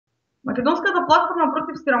Македонската платформа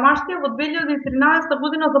против сиромаштија во 2013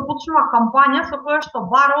 година започнува кампања со која што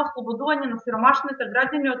бара ослободување на сиромашните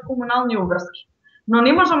граѓани од комунални обврски. Но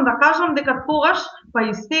не можам да кажам дека тогаш, па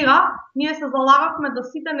и сега, ние се залагавме да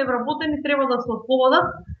сите невработени треба да се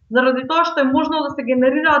ослободат, заради тоа што е можно да се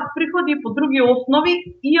генерираат приходи по други основи,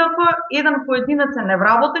 иако еден поединец е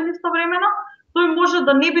невработен истовремено, тој може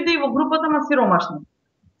да не биде и во групата на сиромашни.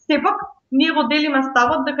 Сепак, ние го делиме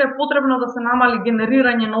ставот дека е потребно да се намали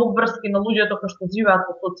генерирање на обврски на луѓето кои што живеат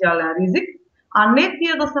со социјален ризик, а не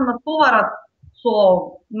тие да се натоварат со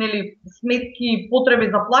сметки и потреби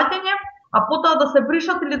за плаќање, а потоа да се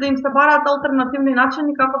бришат или да им се бараат алтернативни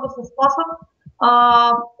начини како да се спасат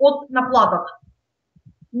од наплатата.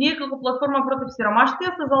 Ние како платформа против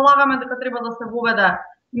сиромаштија се залагаме дека треба да се воведе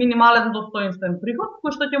минимален достоинствен приход,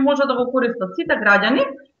 кој што ќе може да го користат сите граѓани,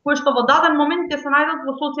 кои што во даден момент ќе се најдат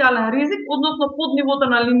во социјален ризик, односно под нивото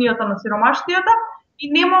на линијата на сиромаштијата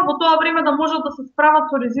и нема во тоа време да можат да се справат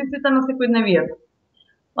со ризиците на секојдневието.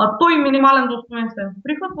 Тој минимален достоинствен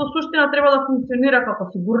приход во суштина треба да функционира како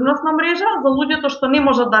сигурносна мрежа за луѓето што не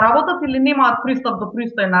можат да работат или немаат пристап до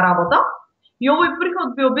пристојна работа. И овој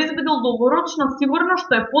приход би обезбедил долгорочна сигурност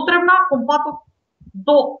што е потребна кон патот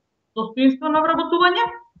до достоинствено вработување,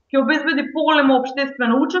 ќе обезбеди поголемо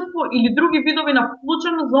општествено учество или други видови на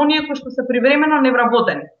вклученост за оние кои што се привремено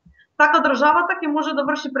невработени. Така државата ќе може да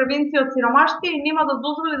врши превенција од сиромаштија и нема да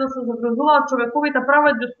дозволи да се загрозуваат човековите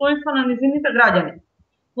права и достоинство на низините граѓани.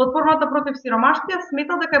 Платформата против сиромаштија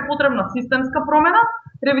смета дека е потребна системска промена,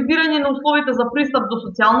 ревидирање на условите за пристап до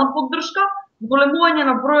социјална поддршка, зголемување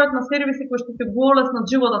на бројот на сервиси кои што ќе го олеснат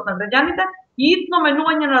животот на граѓаните и итно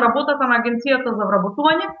менување на работата на Агенцијата за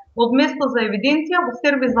вработување од место за евиденција во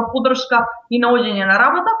сервис за поддршка и наоѓање на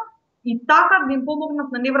работа и така да им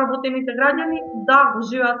помогнат на невработените граѓани да го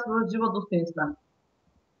живеат својот живот достоинствено.